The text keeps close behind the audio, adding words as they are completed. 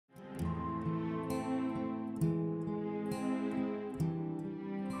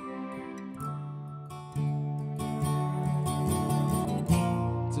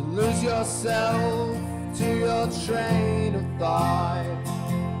yourself to your train of thought.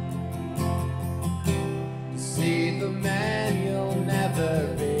 See the man you'll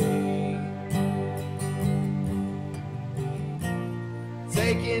never be.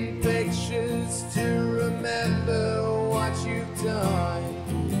 Taking pictures to remember what you've done.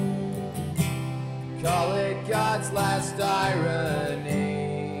 Call it God's last irony.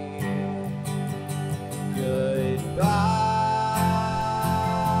 Goodbye.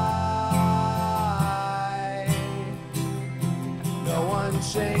 No one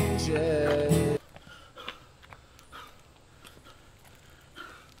changes.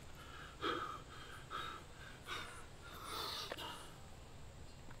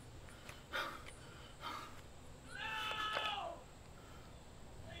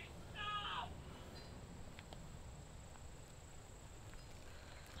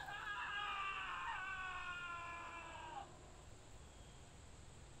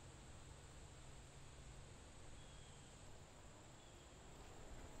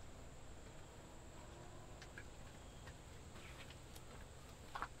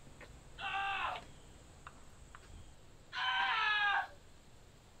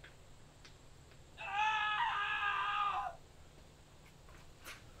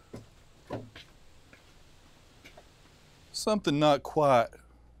 Something not quite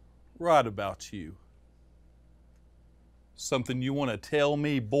right about you. Something you want to tell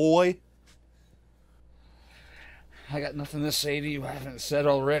me, boy? I got nothing to say to you I haven't said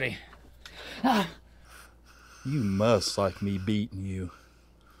already. Ah. You must like me beating you,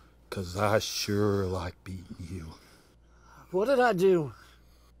 'cause I sure like beating you. What did I do?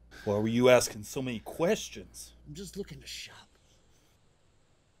 Why were you asking so many questions? I'm just looking to shop.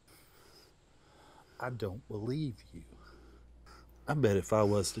 I don't believe you. I bet if I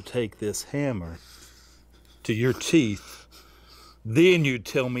was to take this hammer to your teeth, then you'd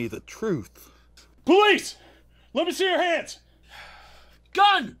tell me the truth. Police! Let me see your hands!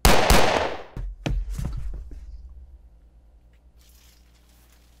 Gun!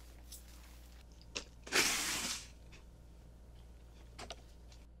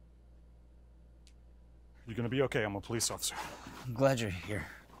 You're gonna be okay. I'm a police officer. I'm glad you're here.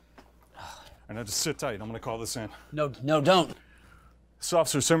 And now just sit tight. I'm gonna call this in. No, don't. This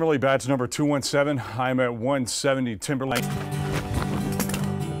officer similarly badge number 217. I'm at 170 Timberlane.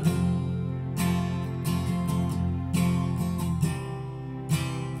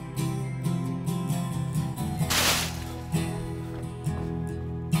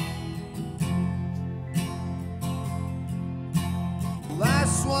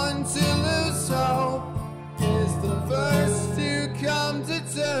 Last one to lose hope is the first to come to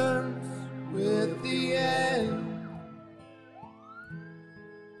terms with the end.